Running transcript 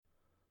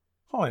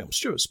Hi, I'm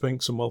Stuart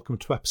Spinks and welcome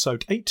to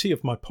episode 80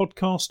 of my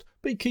podcast,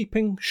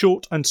 Beekeeping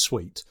Short and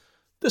Sweet.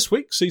 This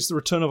week sees the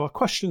return of our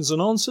questions and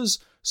answers,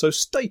 so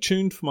stay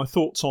tuned for my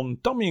thoughts on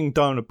dummying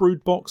down a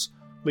brood box,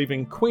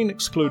 leaving queen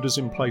excluders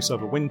in place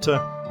over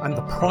winter, and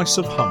the price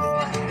of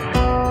honey.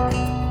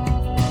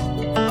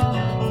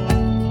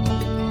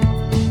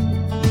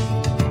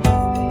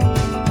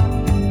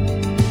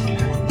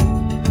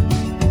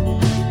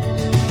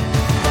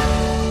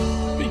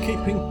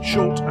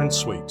 Short and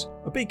Sweet,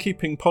 a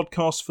beekeeping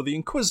podcast for the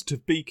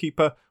inquisitive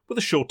beekeeper with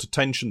a short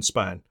attention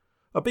span.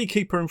 A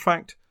beekeeper, in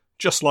fact,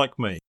 just like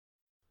me.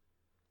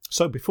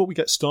 So before we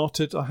get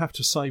started, I have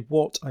to say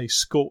what a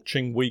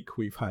scorching week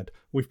we've had.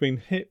 We've been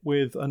hit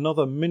with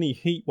another mini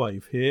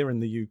heatwave here in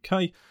the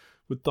UK,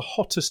 with the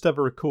hottest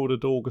ever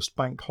recorded August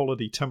bank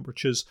holiday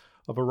temperatures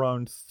of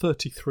around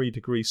 33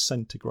 degrees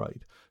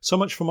centigrade. So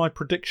much for my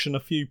prediction a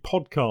few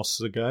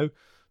podcasts ago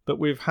that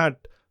we've had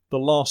the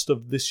last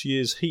of this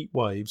year's heat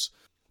waves.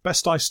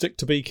 Best I stick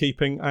to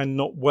beekeeping and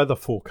not weather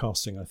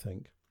forecasting, I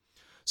think.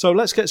 So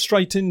let's get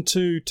straight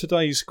into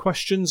today's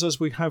questions,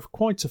 as we have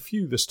quite a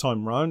few this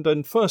time round.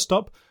 And first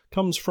up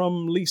comes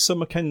from Lisa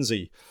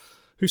Mackenzie,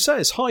 who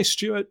says, "Hi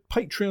Stuart,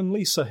 Patreon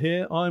Lisa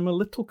here. I'm a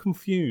little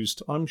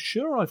confused. I'm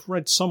sure I've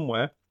read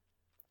somewhere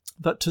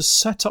that to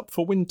set up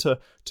for winter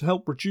to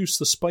help reduce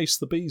the space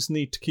the bees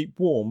need to keep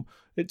warm,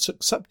 it's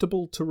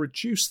acceptable to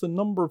reduce the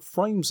number of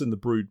frames in the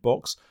brood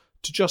box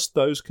to just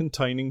those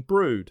containing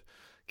brood,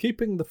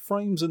 keeping the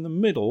frames in the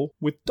middle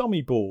with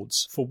dummy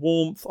boards for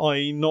warmth,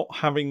 i.e. not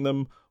having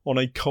them on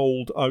a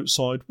cold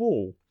outside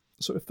wall.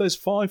 So if there's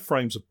 5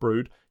 frames of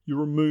brood, you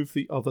remove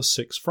the other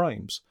 6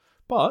 frames.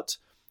 But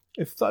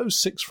if those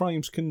 6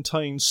 frames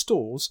contain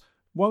stores,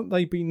 won't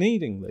they be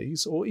needing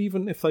these? Or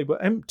even if they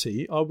were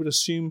empty, I would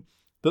assume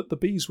that the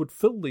bees would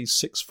fill these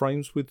 6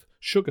 frames with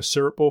sugar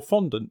syrup or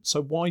fondant,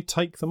 so why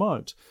take them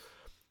out?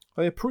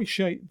 I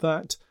appreciate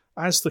that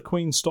as the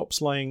queen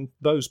stops laying,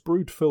 those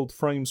brood-filled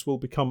frames will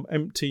become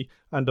empty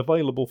and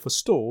available for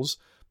stores,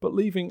 but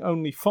leaving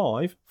only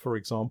 5, for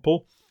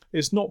example,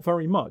 is not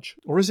very much.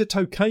 Or is it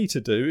okay to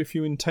do if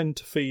you intend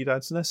to feed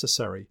as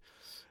necessary?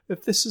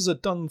 If this is a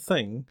done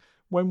thing,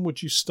 when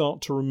would you start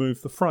to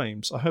remove the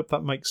frames? I hope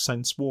that makes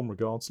sense. Warm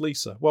regards,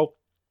 Lisa." Well,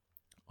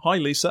 hi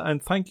Lisa,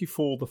 and thank you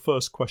for the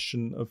first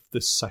question of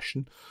this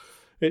session.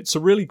 It's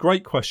a really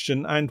great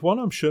question, and one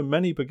I'm sure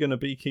many beginner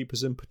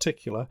beekeepers in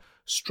particular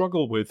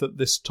struggle with at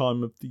this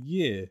time of the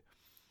year.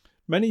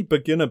 Many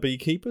beginner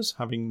beekeepers,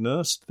 having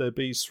nursed their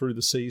bees through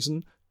the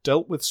season,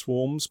 dealt with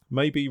swarms,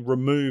 maybe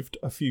removed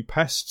a few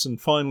pests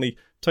and finally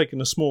taken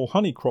a small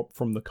honey crop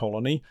from the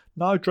colony,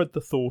 now dread the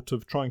thought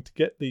of trying to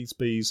get these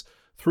bees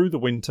through the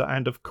winter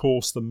and, of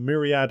course, the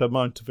myriad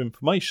amount of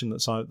information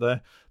that's out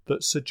there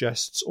that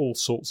suggests all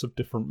sorts of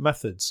different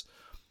methods.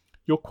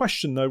 Your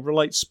question, though,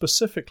 relates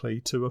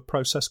specifically to a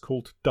process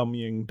called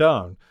dummying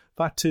down.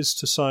 That is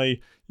to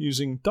say,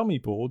 using dummy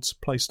boards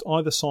placed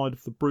either side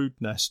of the brood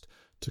nest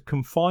to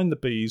confine the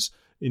bees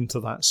into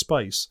that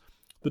space.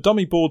 The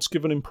dummy boards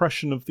give an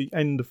impression of the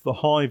end of the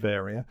hive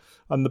area,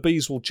 and the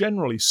bees will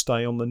generally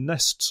stay on the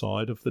nest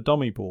side of the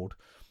dummy board.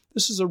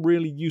 This is a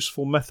really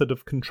useful method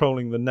of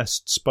controlling the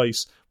nest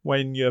space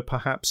when you're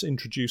perhaps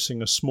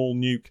introducing a small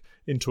nuke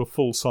into a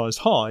full-sized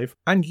hive,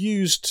 and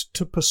used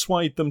to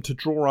persuade them to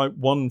draw out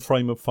 1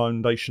 frame of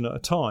foundation at a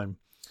time.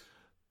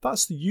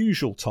 That's the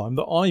usual time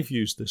that I've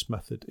used this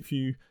method. If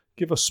you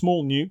give a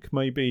small nuke,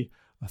 maybe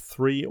a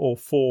 3 or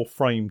 4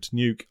 framed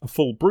nuke, a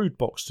full brood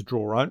box to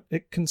draw out,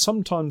 it can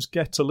sometimes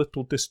get a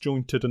little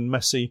disjointed and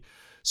messy,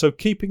 so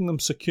keeping them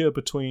secure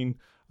between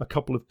a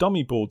couple of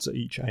dummy boards at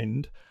each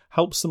end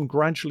helps them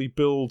gradually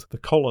build the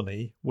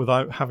colony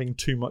without having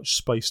too much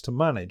space to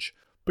manage.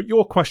 But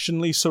your question,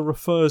 Lisa,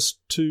 refers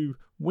to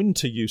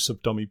winter use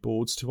of dummy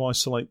boards to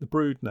isolate the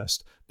brood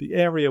nest, the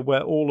area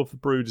where all of the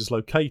brood is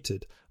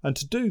located, and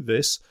to do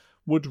this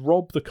would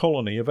rob the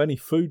colony of any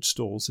food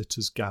stores it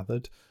has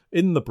gathered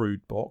in the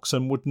brood box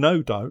and would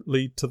no doubt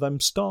lead to them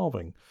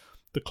starving.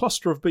 The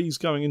cluster of bees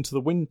going into the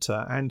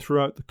winter and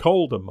throughout the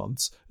colder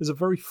months is a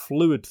very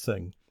fluid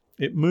thing.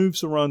 It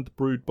moves around the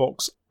brood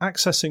box,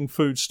 accessing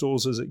food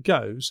stores as it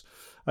goes,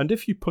 and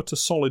if you put a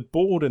solid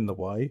board in the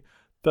way,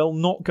 they'll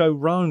not go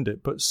round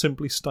it but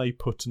simply stay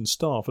put and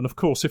starve. And of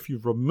course, if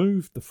you've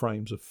removed the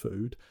frames of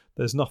food,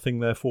 there's nothing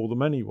there for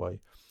them anyway.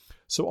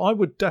 So I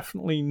would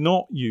definitely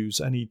not use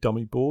any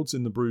dummy boards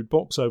in the brood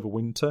box over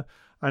winter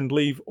and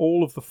leave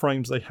all of the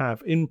frames they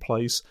have in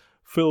place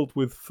filled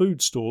with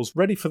food stores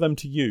ready for them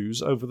to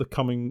use over the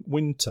coming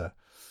winter.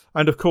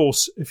 And of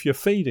course, if you're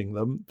feeding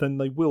them, then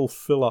they will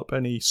fill up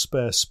any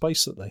spare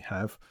space that they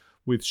have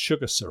with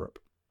sugar syrup.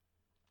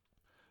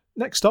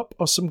 Next up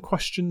are some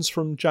questions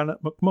from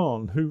Janet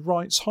McMahon, who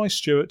writes, "Hi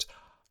Stuart,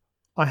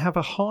 I have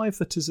a hive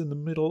that is in the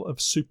middle of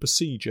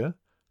supersedure.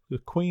 The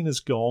queen is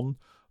gone,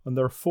 and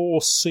there are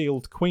 4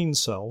 sealed queen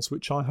cells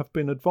which I have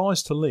been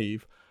advised to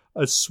leave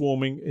as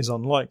swarming is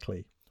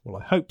unlikely. Well,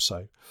 I hope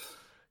so.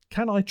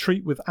 Can I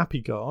treat with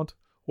Apiguard,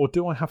 or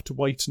do I have to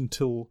wait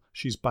until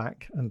she's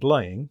back and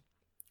laying?"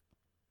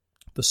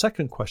 The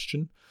second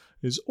question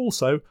is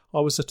also, I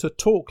was at a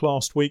talk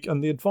last week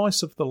and the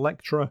advice of the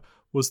lecturer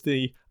was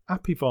the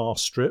Apivar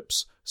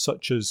strips,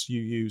 such as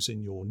you use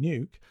in your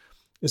nuke,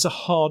 is a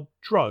hard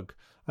drug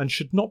and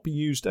should not be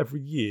used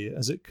every year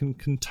as it can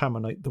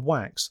contaminate the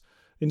wax.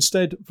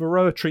 Instead,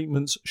 Varroa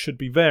treatments should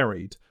be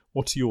varied.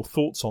 What are your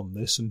thoughts on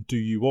this, and do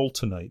you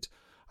alternate?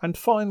 And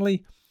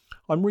finally,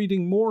 I'm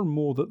reading more and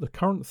more that the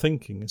current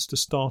thinking is to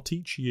start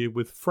each year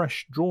with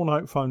fresh,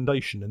 drawn-out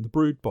foundation in the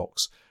brood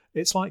box.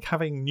 It's like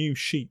having new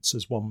sheets,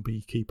 as one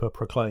beekeeper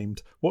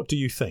proclaimed. What do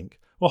you think?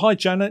 Well, hi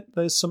Janet,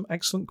 there's some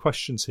excellent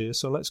questions here,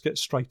 so let's get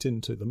straight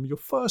into them. Your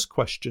first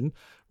question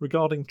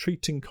regarding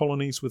treating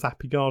colonies with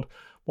Apiguard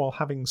while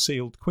having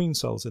sealed queen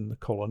cells in the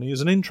colony is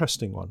an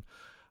interesting one.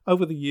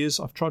 Over the years,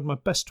 I've tried my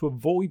best to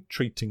avoid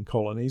treating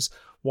colonies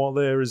while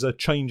there is a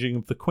changing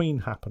of the queen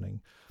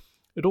happening.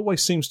 It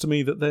always seems to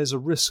me that there's a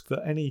risk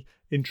that any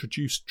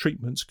introduced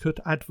treatments could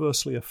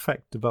adversely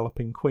affect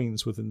developing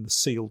queens within the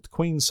sealed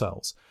queen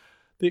cells.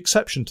 The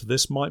exception to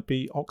this might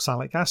be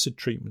oxalic acid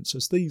treatments,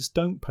 as these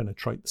don't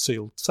penetrate the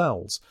sealed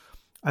cells,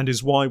 and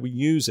is why we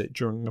use it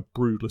during a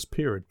broodless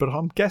period. But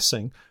I'm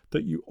guessing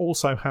that you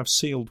also have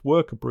sealed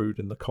worker brood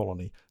in the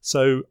colony,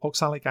 so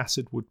oxalic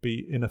acid would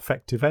be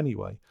ineffective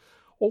anyway.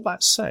 All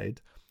that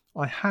said,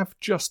 I have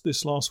just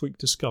this last week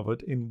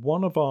discovered in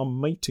one of our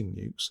mating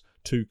nukes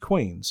 2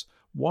 queens,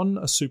 one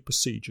a super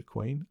Seeger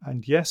queen,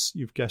 and yes,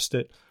 you've guessed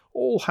it,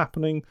 all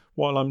happening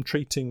while I'm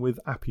treating with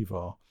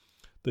Apivar.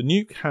 The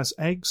nuke has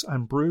eggs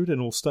and brood in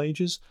all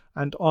stages,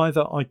 and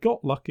either I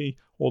got lucky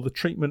or the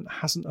treatment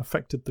hasn't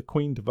affected the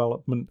queen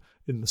development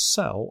in the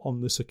cell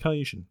on this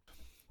occasion.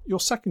 Your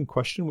second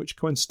question, which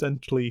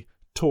coincidentally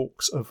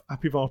talks of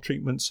Apivar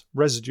treatments,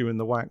 residue in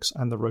the wax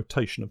and the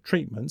rotation of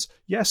treatments,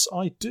 yes,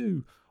 I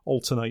do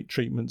alternate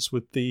treatments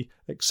with the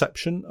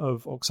exception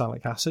of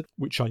oxalic acid,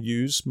 which I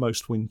use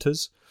most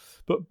winters.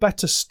 But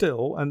better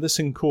still, and this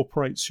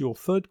incorporates your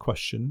third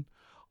question,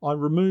 I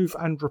remove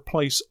and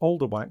replace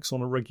older wax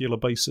on a regular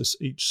basis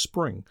each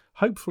spring,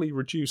 hopefully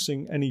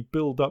reducing any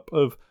build-up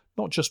of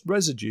not just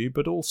residue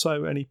but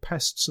also any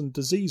pests and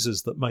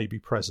diseases that may be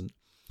present.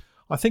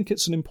 I think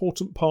it's an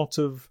important part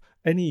of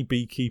any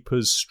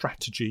beekeeper's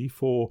strategy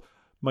for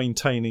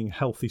maintaining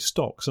healthy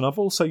stocks, and I've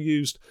also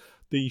used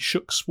the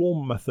Shook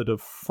Swarm method of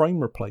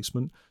frame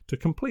replacement to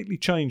completely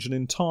change an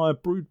entire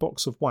brood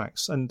box of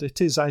wax, and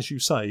it is, as you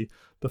say,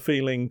 the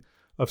feeling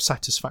of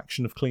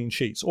satisfaction of clean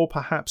sheets, or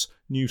perhaps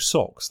new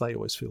socks. They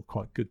always feel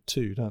quite good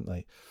too, don't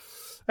they?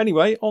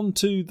 Anyway, on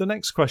to the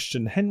next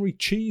question. Henry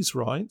Cheese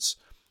writes,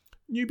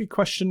 newbie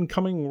question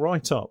coming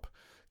right up.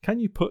 Can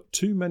you put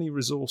too many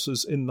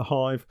resources in the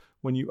hive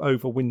when you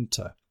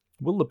overwinter?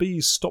 Will the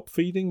bees stop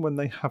feeding when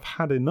they have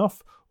had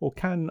enough, or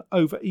can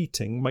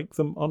overeating make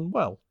them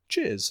unwell?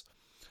 Cheers.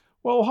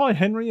 Well, hi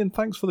Henry, and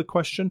thanks for the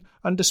question.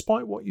 And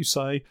despite what you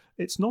say,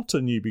 it's not a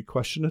newbie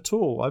question at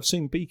all. I've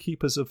seen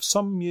beekeepers of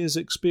some years'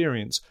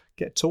 experience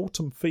get to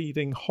autumn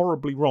feeding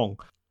horribly wrong,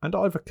 and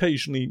I've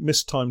occasionally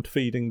mistimed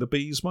feeding the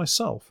bees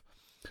myself.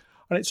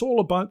 And it's all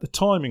about the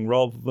timing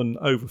rather than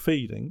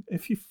overfeeding.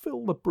 If you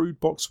fill the brood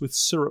box with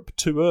syrup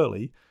too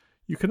early,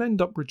 you can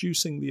end up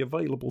reducing the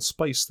available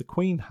space the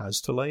queen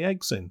has to lay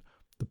eggs in.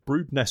 The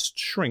brood nest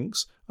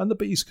shrinks and the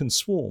bees can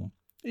swarm,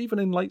 even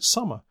in late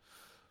summer.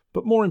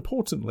 But more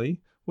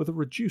importantly, with a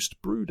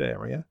reduced brood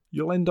area,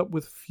 you'll end up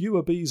with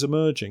fewer bees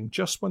emerging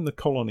just when the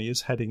colony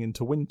is heading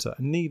into winter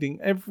and needing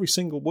every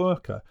single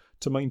worker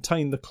to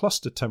maintain the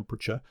cluster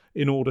temperature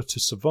in order to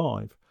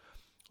survive.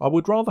 I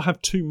would rather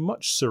have too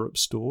much syrup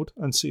stored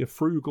and see a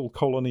frugal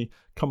colony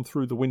come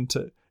through the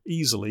winter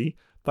easily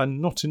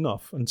than not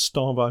enough and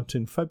starve out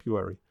in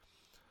February.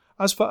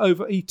 As for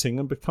overeating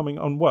and becoming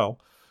unwell,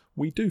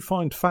 we do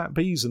find fat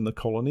bees in the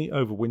colony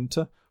over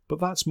winter, but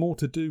that's more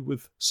to do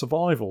with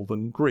survival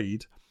than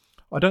greed.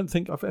 I don't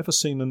think I've ever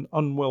seen an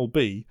unwell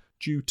bee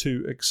due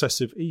to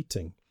excessive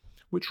eating.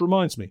 Which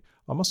reminds me,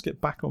 I must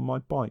get back on my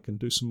bike and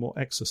do some more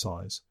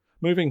exercise.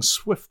 Moving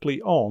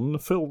swiftly on,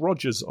 Phil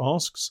Rogers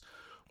asks,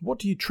 what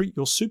do you treat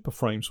your super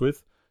frames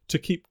with to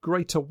keep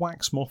greater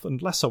wax moth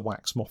and lesser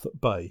wax moth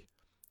at bay?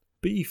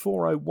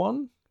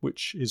 B401,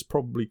 which is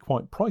probably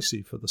quite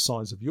pricey for the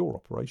size of your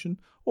operation,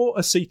 or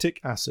acetic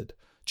acid?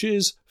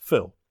 Cheers,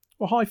 Phil.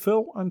 Well, hi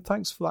Phil, and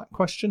thanks for that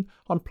question.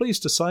 I'm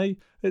pleased to say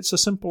it's a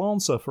simple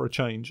answer for a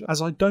change, as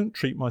I don't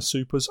treat my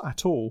supers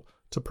at all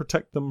to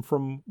protect them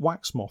from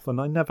wax moth, and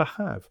I never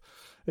have.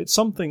 It's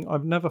something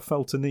I've never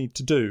felt a need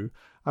to do,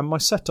 and my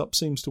setup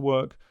seems to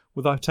work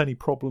without any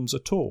problems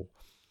at all.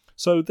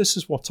 So this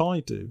is what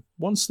I do.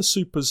 Once the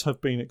supers have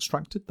been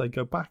extracted, they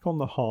go back on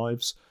the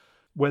hives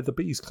where the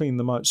bees clean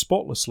them out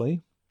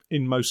spotlessly.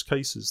 In most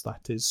cases,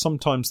 that is.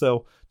 Sometimes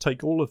they'll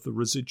take all of the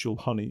residual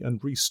honey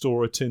and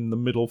restore it in the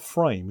middle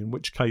frame, in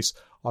which case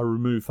I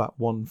remove that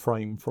one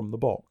frame from the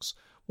box.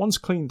 Once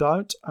cleaned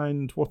out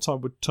and what I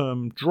would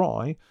term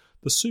dry,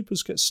 the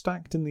supers get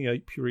stacked in the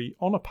apiary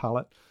on a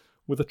pallet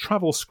with a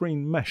travel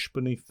screen mesh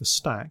beneath the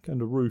stack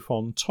and a roof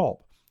on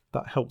top.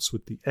 That helps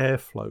with the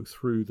airflow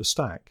through the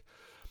stack.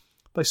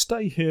 They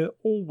stay here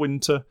all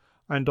winter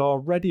and are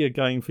ready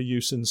again for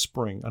use in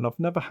spring, and I've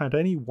never had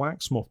any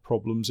wax moth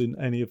problems in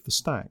any of the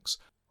stacks.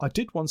 I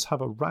did once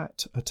have a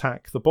rat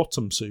attack the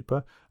bottom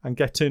super and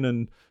get in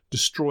and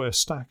destroy a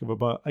stack of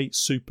about 8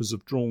 supers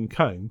of drawn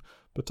comb,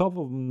 but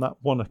other than that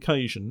one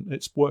occasion,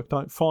 it's worked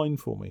out fine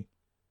for me.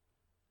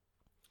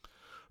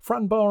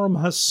 Fran Barham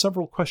has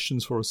several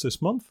questions for us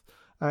this month,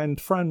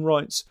 and Fran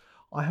writes,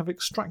 I have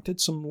extracted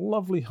some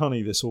lovely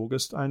honey this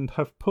August and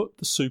have put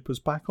the supers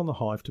back on the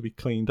hive to be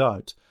cleaned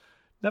out.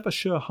 Never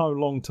sure how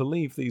long to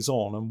leave these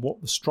on and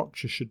what the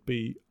structure should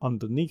be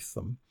underneath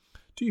them.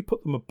 Do you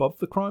put them above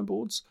the crown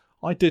boards?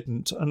 I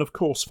didn't, and of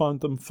course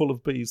found them full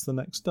of bees the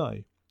next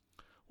day.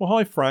 Well,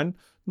 hi Fran,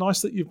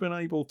 nice that you've been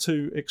able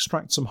to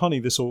extract some honey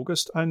this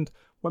August, and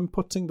when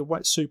putting the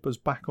wet supers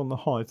back on the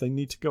hive they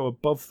need to go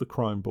above the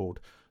crown board.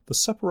 The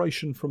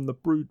separation from the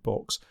brood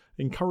box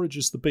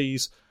encourages the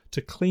bees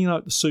to clean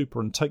out the super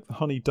and take the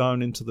honey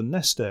down into the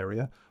nest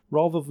area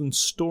rather than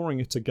storing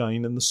it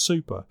again in the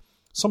super.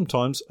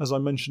 Sometimes, as I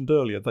mentioned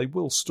earlier, they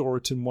will store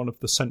it in one of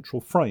the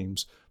central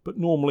frames, but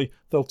normally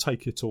they'll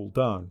take it all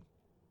down.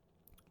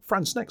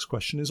 Fran's next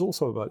question is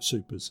also about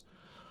supers.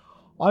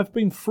 I've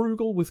been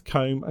frugal with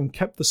comb and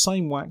kept the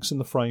same wax in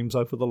the frames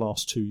over the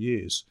last 2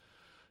 years.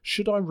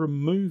 Should I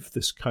remove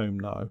this comb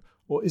now,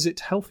 or is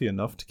it healthy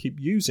enough to keep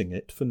using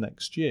it for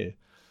next year?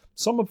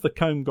 Some of the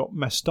comb got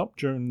messed up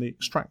during the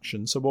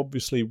extraction, so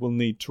obviously we'll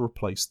need to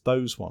replace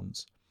those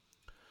ones.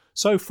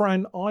 So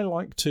Fran, I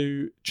like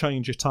to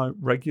change it out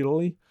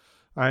regularly,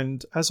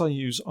 and as I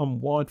use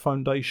unwired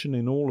foundation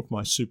in all of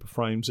my super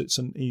frames, it's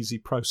an easy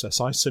process.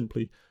 I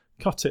simply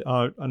cut it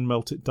out and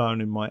melt it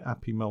down in my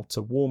Appy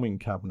Melter warming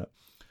cabinet.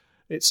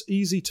 It's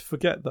easy to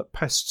forget that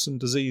pests and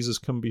diseases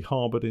can be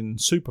harboured in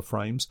super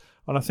frames,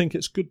 and I think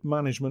it's good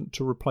management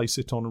to replace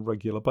it on a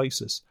regular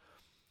basis.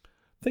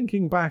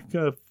 Thinking back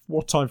of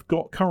what I've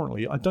got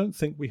currently, I don't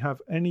think we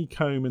have any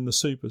comb in the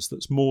supers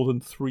that's more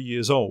than 3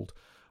 years old,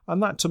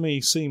 and that to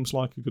me seems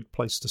like a good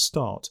place to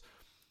start.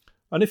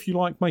 And if you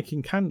like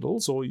making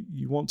candles, or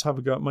you want to have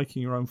a go at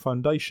making your own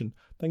foundation,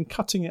 then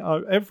cutting it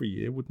out every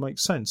year would make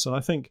sense, and I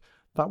think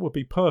that would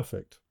be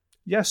perfect.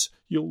 Yes,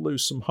 you'll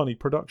lose some honey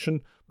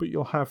production, but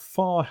you'll have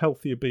far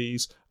healthier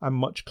bees and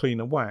much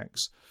cleaner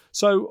wax.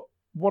 So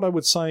what I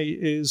would say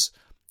is,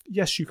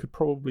 yes, you could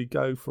probably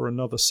go for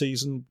another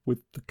season with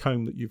the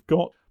comb that you've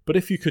got, but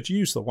if you could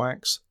use the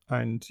wax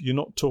and you're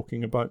not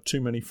talking about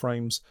too many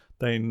frames,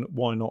 then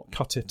why not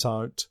cut it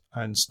out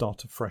and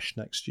start afresh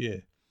next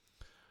year?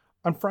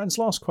 And Fran's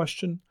last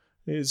question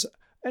is,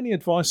 any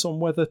advice on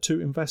whether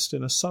to invest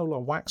in a solar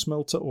wax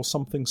melter or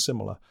something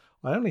similar?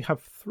 I only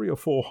have 3 or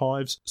 4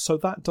 hives, so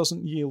that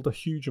doesn't yield a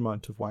huge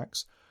amount of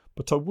wax,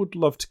 but I would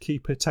love to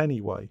keep it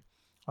anyway.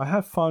 I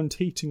have found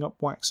heating up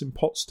wax in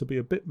pots to be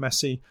a bit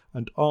messy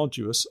and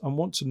arduous and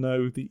want to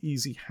know the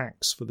easy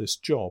hacks for this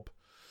job.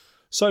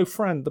 So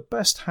Fran, the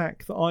best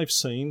hack that I've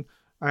seen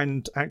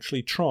and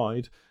actually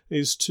tried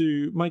is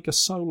to make a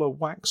solar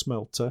wax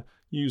melter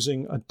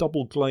using a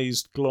double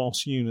glazed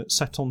glass unit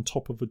set on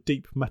top of a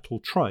deep metal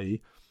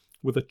tray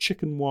with a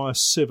chicken wire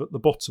sieve at the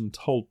bottom to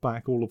hold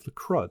back all of the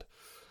crud.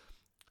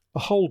 A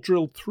hole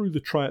drilled through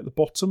the tray at the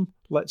bottom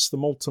lets the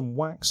molten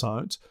wax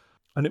out,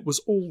 and it was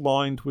all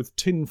lined with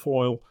tin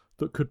foil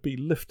that could be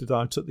lifted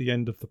out at the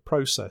end of the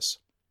process.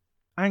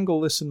 Angle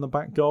this in the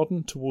back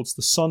garden towards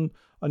the sun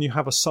and you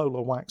have a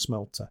solar wax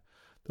melter.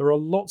 There are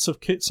lots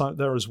of kits out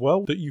there as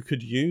well that you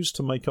could use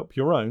to make up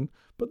your own,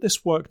 but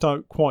this worked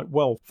out quite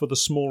well for the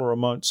smaller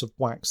amounts of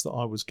wax that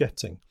I was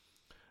getting.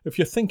 If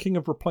you're thinking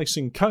of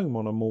replacing comb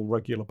on a more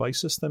regular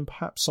basis, then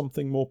perhaps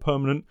something more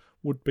permanent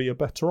would be a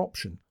better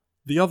option.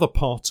 The other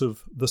part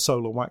of the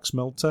solar wax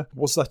melter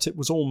was that it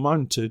was all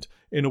mounted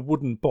in a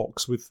wooden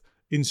box with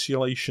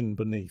insulation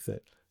beneath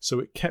it, so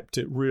it kept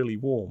it really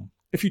warm.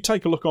 If you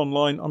take a look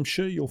online, I'm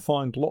sure you'll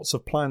find lots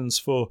of plans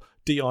for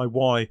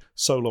DIY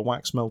solar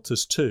wax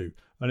melters too,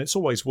 and it's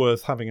always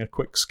worth having a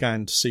quick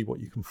scan to see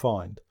what you can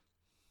find.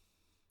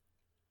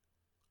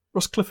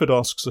 Ross Clifford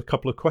asks a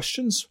couple of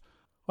questions.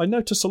 I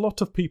notice a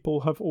lot of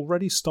people have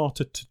already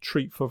started to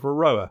treat for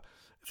Varroa.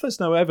 If there's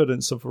no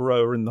evidence of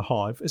Varroa in the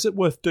hive, is it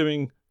worth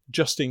doing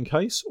just in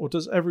case, or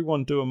does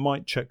everyone do a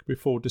mite check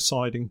before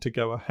deciding to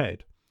go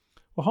ahead?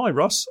 Well, hi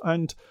Russ,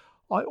 and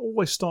I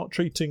always start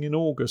treating in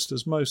August,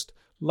 as most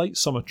late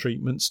summer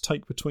treatments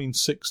take between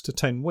 6 to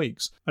 10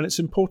 weeks, and it's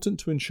important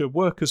to ensure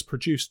workers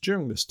produced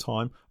during this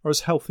time are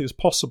as healthy as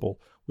possible,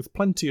 with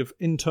plenty of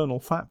internal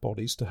fat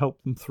bodies to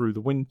help them through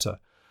the winter.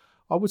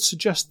 I would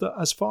suggest that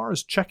as far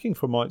as checking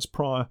for mites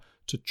prior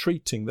to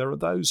treating, there are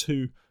those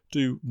who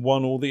do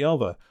one or the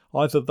other.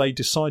 Either they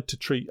decide to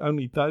treat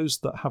only those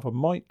that have a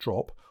mite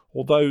drop,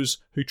 or those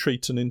who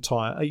treat an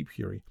entire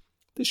apiary.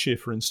 This year,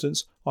 for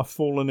instance, I've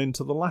fallen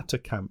into the latter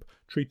camp,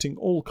 treating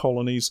all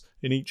colonies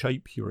in each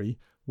apiary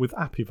with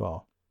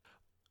Apivar.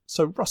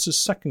 So Russ's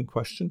second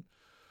question.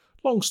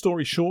 Long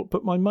story short,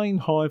 but my main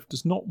hive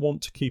does not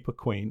want to keep a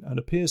queen and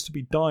appears to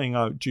be dying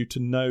out due to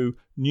no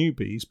new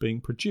bees being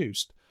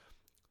produced.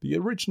 The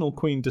original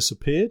queen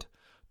disappeared.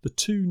 The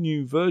 2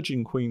 new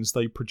virgin queens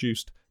they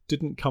produced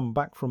didn't come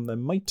back from their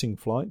mating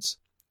flights,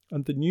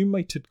 and the new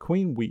mated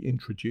queen we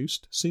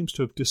introduced seems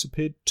to have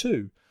disappeared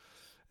too.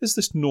 Is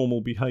this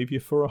normal behaviour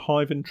for a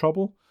hive in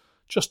trouble?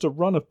 Just a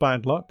run of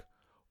bad luck?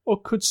 Or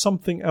could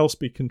something else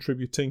be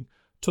contributing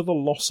to the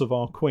loss of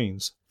our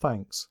queens?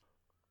 Thanks.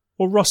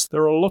 Well, Russ,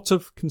 there are a lot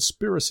of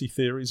conspiracy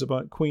theories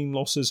about queen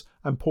losses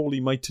and poorly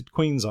mated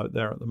queens out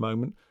there at the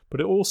moment, but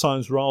it all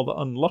sounds rather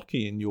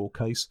unlucky in your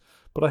case.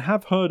 But I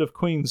have heard of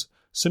queens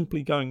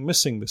simply going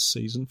missing this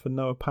season for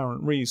no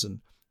apparent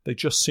reason. They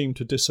just seem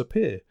to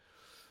disappear.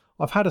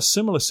 I've had a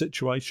similar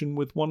situation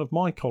with one of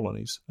my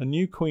colonies. A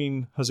new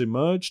queen has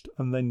emerged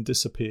and then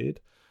disappeared.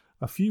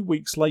 A few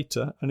weeks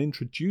later, an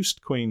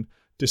introduced queen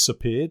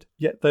disappeared,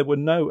 yet there were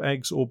no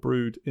eggs or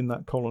brood in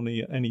that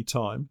colony at any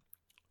time.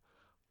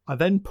 I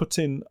then put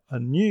in a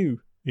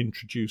new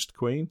introduced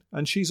queen,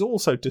 and she's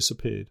also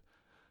disappeared.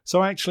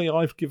 So actually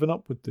I've given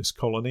up with this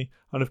colony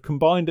and have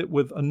combined it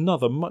with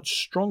another much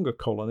stronger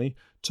colony,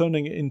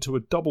 turning it into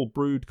a double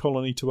brood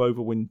colony to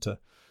overwinter.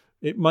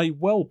 It may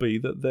well be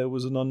that there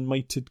was an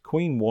unmated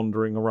queen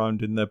wandering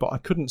around in there, but I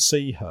couldn't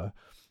see her.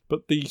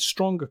 But the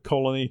stronger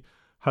colony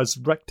has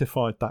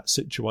rectified that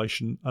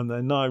situation, and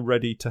they're now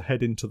ready to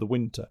head into the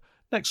winter.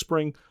 Next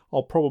spring,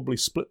 I'll probably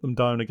split them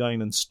down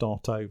again and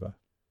start over.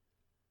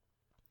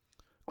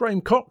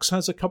 Graham Cox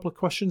has a couple of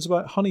questions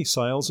about honey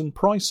sales and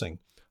pricing.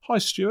 Hi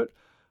Stuart,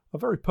 a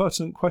very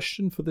pertinent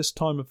question for this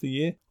time of the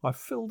year. I've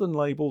filled and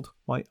labelled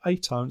my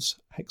 8-ounce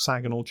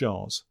hexagonal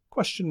jars.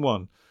 Question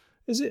 1.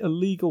 Is it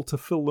illegal to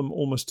fill them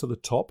almost to the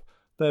top,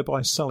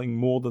 thereby selling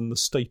more than the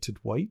stated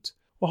weight?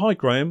 Well, hi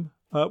Graham.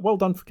 Well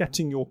done for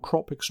getting your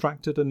crop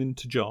extracted and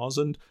into jars.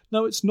 And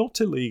no, it's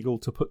not illegal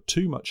to put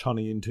too much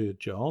honey into your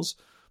jars.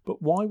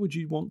 But why would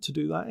you want to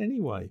do that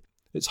anyway?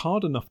 It's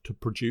hard enough to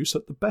produce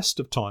at the best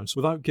of times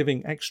without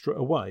giving extra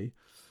away.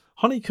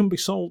 Honey can be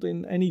sold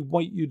in any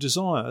weight you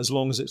desire as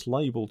long as it's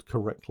labelled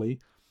correctly.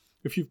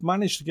 If you've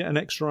managed to get an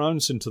extra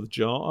ounce into the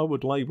jar, I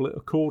would label it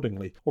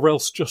accordingly, or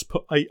else just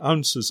put 8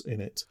 ounces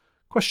in it.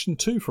 Question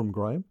 2 from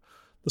Graham.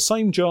 The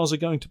same jars are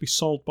going to be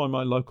sold by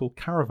my local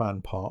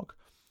caravan park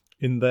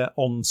in their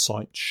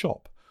on-site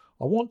shop.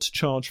 I want to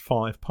charge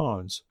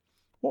 £5.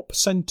 What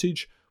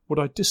percentage would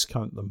I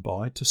discount them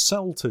by to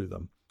sell to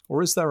them?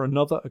 Or is there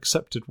another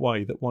accepted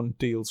way that one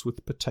deals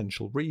with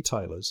potential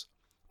retailers?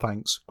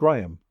 Thanks,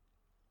 Graham.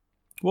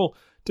 Well,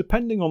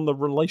 depending on the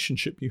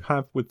relationship you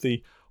have with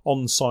the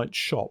on-site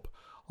shop,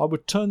 I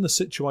would turn the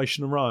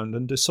situation around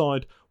and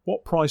decide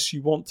what price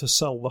you want to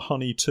sell the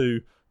honey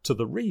to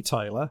the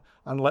retailer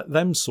and let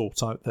them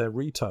sort out their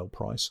retail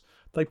price.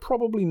 They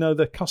probably know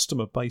their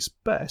customer base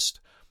best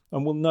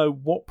and will know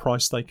what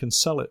price they can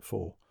sell it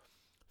for.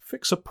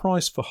 Fix a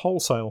price for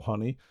wholesale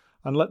honey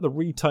and let the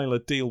retailer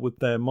deal with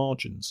their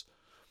margins.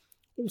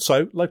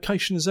 Also,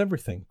 location is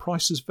everything.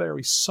 Prices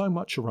vary so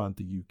much around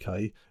the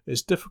UK,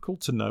 it's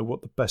difficult to know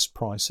what the best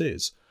price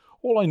is.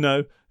 All I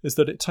know is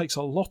that it takes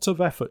a lot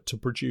of effort to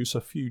produce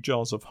a few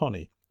jars of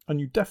honey, and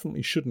you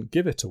definitely shouldn't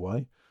give it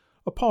away.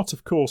 Apart,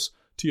 of course,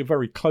 to your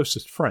very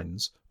closest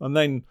friends, and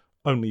then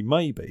only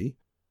maybe.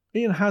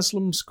 Ian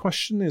Haslam's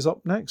question is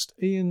up next.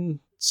 Ian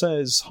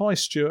says, Hi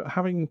Stuart,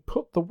 having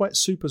put the wet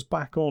supers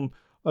back on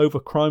over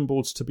crown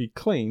boards to be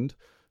cleaned,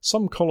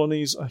 some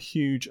colonies are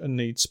huge and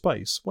need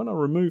space. When I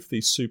remove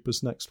these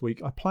supers next week,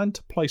 I plan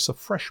to place a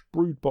fresh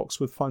brood box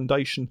with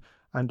foundation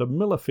and a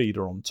miller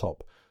feeder on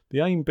top. The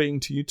aim being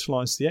to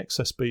utilise the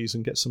excess bees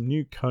and get some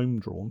new comb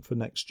drawn for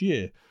next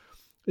year.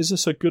 Is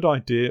this a good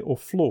idea or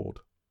flawed?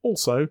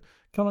 Also,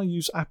 can I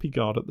use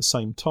Apiguard at the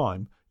same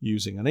time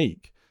using an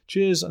EEC?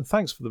 Cheers and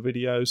thanks for the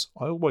videos.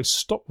 I always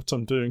stop what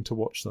I'm doing to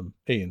watch them.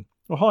 Ian.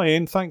 Well, hi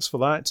Ian, thanks for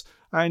that.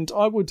 And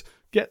I would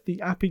get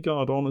the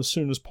Apiguard on as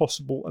soon as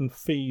possible and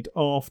feed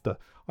after.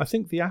 I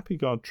think the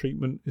Apiguard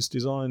treatment is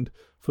designed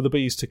for the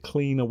bees to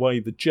clean away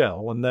the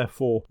gel and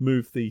therefore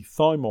move the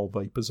thymol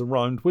vapours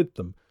around with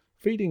them.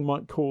 Feeding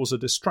might cause a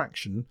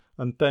distraction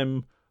and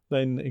them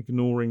then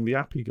ignoring the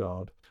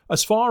Apiguard.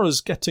 As far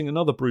as getting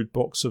another brood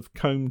box of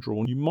comb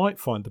drawn, you might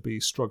find the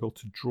bees struggle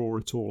to draw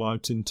it all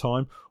out in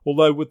time,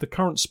 although with the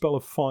current spell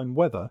of fine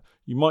weather,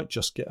 you might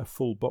just get a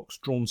full box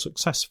drawn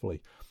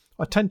successfully.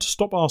 I tend to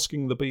stop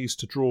asking the bees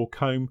to draw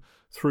comb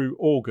through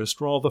August,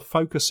 rather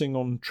focusing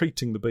on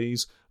treating the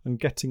bees and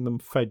getting them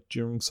fed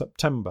during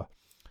September.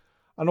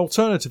 An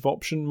alternative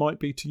option might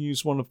be to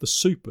use one of the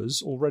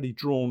supers already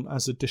drawn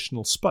as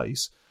additional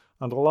space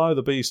and allow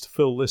the bees to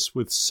fill this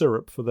with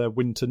syrup for their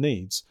winter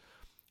needs.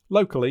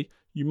 Locally,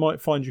 you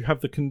might find you have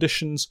the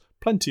conditions,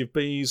 plenty of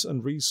bees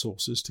and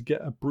resources to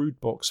get a brood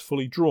box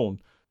fully drawn.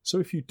 So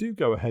if you do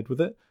go ahead with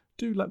it,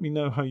 do let me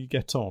know how you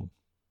get on.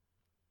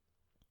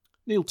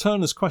 Neil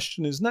Turner's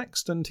question is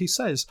next, and he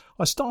says,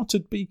 I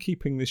started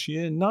beekeeping this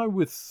year, now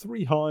with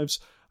 3 hives,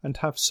 and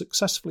have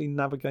successfully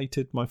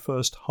navigated my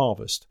first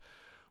harvest.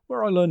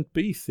 Where I learned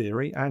bee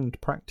theory and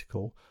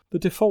practical, the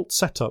default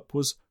setup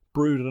was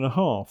brood and a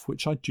half,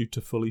 which I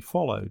dutifully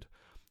followed.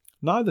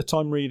 Now that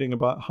I'm reading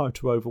about how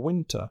to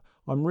overwinter,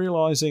 I'm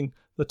realising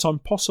that I'm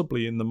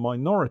possibly in the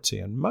minority,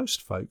 and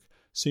most folk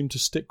seem to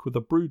stick with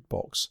a brood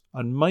box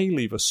and may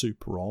leave a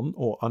super on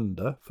or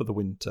under for the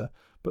winter,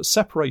 but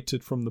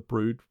separated from the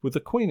brood with a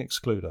queen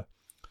excluder.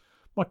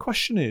 My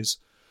question is,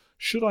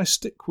 should I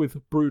stick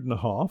with brood and a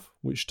half,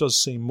 which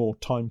does seem more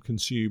time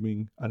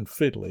consuming and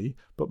fiddly,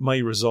 but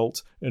may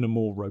result in a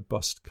more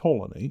robust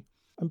colony?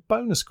 And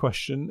bonus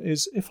question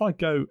is, if I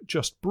go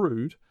just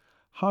brood,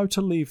 how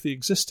to leave the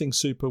existing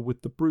super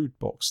with the brood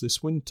box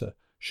this winter?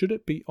 Should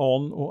it be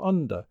on or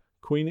under,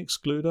 queen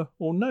excluder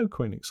or no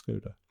queen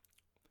excluder?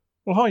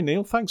 Well, hi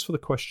Neil, thanks for the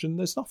question.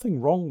 There's nothing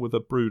wrong with a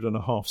brood and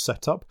a half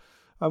setup,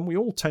 and we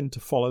all tend to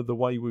follow the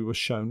way we were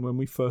shown when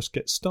we first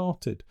get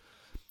started.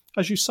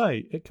 As you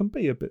say, it can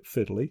be a bit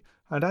fiddly,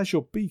 and as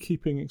your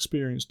beekeeping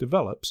experience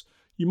develops,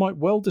 you might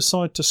well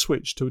decide to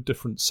switch to a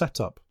different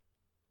setup.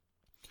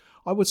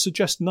 I would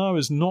suggest now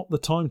is not the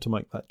time to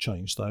make that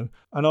change though,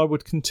 and I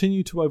would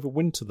continue to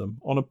overwinter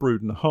them on a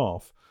brood and a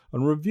half,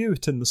 and review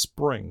it in the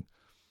spring.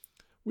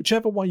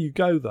 Whichever way you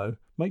go though,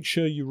 make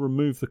sure you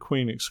remove the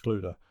queen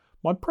excluder.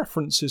 My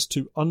preference is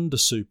to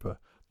under-super,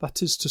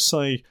 that is to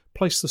say,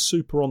 place the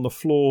super on the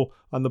floor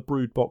and the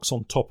brood box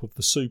on top of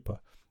the super.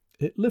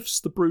 It lifts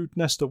the brood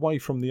nest away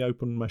from the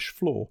open mesh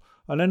floor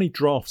and any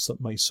drafts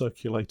that may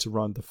circulate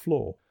around the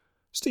floor.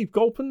 Steve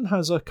Golpin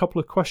has a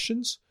couple of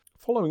questions.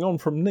 Following on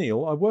from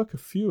Neil, I work a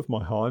few of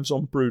my hives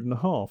on brood and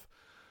a half,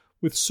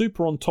 with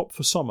super on top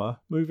for summer,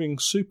 moving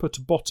super to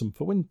bottom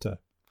for winter.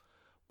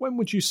 When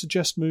would you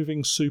suggest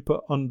moving super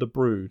under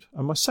brood?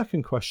 And my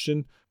second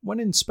question, when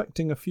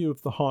inspecting a few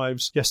of the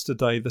hives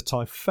yesterday that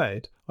I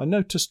fed, I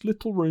noticed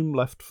little room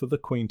left for the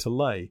queen to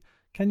lay.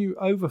 Can you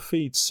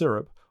overfeed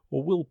syrup,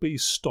 or will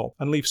bees stop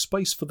and leave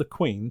space for the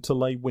queen to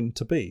lay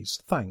winter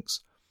bees?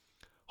 Thanks.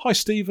 Hi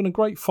Steve, and a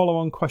great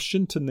follow-on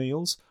question to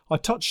Neil's. I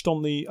touched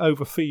on the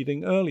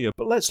overfeeding earlier,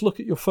 but let's look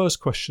at your first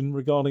question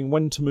regarding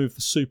when to move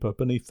the super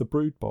beneath the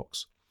brood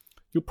box.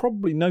 You'll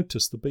probably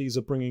notice the bees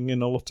are bringing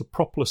in a lot of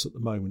propolis at the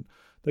moment.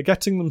 They're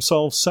getting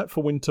themselves set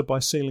for winter by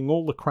sealing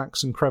all the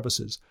cracks and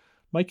crevices.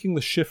 Making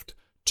the shift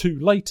too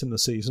late in the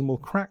season will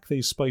crack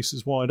these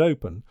spaces wide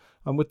open,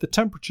 and with the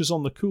temperatures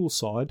on the cool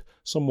side,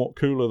 somewhat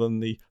cooler than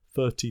the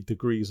 30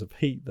 degrees of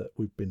heat that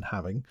we've been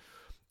having,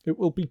 it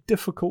will be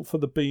difficult for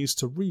the bees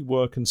to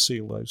rework and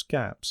seal those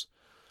gaps.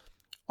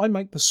 I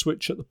make the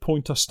switch at the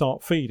point I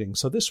start feeding,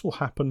 so this will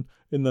happen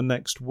in the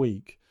next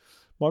week.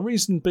 My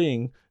reason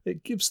being,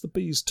 it gives the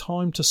bees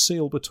time to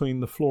seal between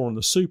the floor and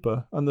the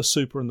super and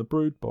the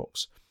brood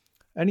box.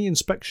 Any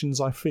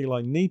inspections I feel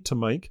I need to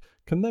make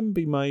can then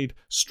be made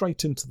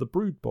straight into the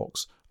brood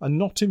box and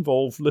not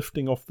involve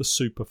lifting off the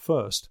super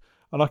first,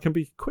 and I can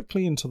be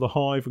quickly into the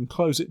hive and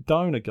close it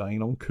down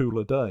again on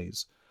cooler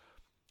days.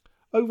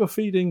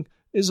 Overfeeding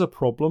is a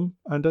problem,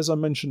 and as I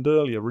mentioned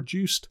earlier,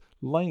 reduced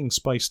laying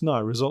space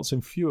now results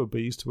in fewer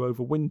bees to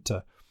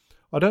overwinter.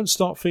 I don't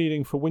start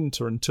feeding for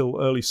winter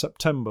until early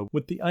September,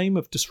 with the aim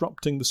of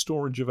disrupting the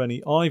storage of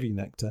any ivy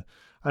nectar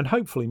and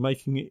hopefully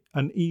making it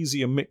an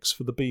easier mix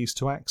for the bees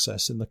to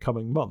access in the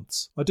coming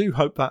months. I do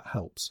hope that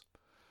helps.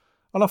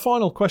 And our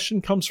final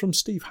question comes from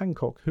Steve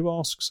Hancock, who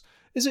asks,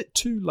 is it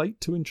too late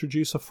to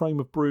introduce a frame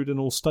of brood in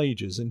all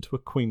stages into a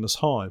queenless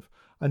hive,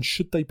 and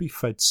should they be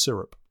fed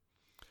syrup?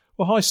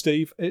 Well, hi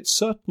Steve, it's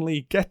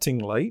certainly getting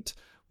late.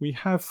 We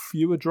have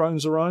fewer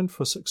drones around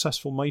for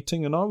successful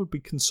mating, and I would be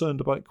concerned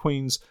about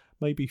queens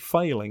maybe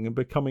failing and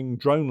becoming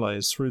drone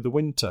layers through the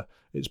winter.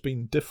 It's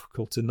been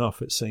difficult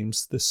enough, it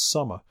seems, this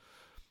summer.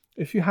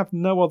 If you have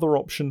no other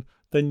option,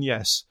 then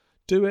yes,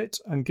 do it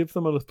and give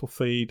them a little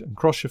feed and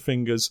cross your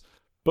fingers.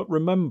 But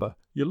remember,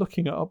 you're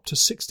looking at up to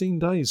 16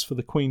 days for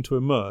the queen to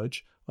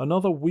emerge,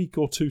 another week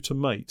or two to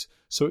mate,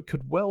 so it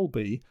could well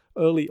be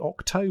early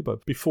October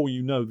before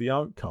you know the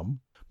outcome.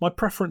 My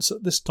preference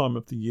at this time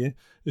of the year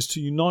is to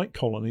unite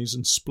colonies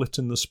and split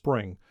in the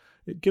spring.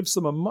 It gives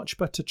them a much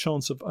better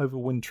chance of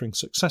overwintering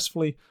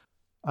successfully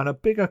and a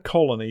bigger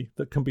colony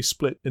that can be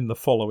split in the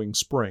following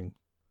spring.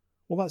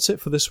 Well, that's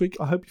it for this week.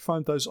 I hope you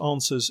found those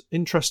answers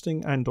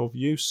interesting and of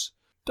use.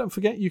 Don't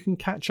forget you can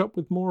catch up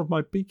with more of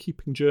my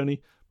beekeeping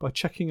journey by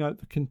checking out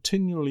the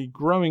continually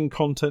growing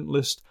content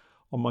list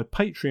on my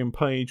Patreon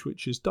page,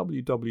 which is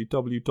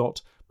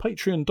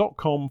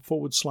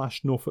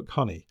www.patreon.com/Norfolk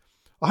Honey.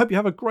 I hope you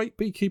have a great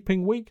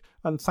beekeeping week,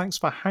 and thanks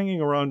for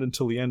hanging around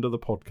until the end of the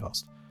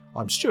podcast.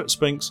 I'm Stuart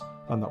Spinks,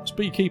 and that was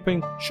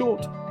Beekeeping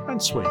Short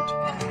and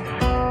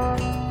Sweet.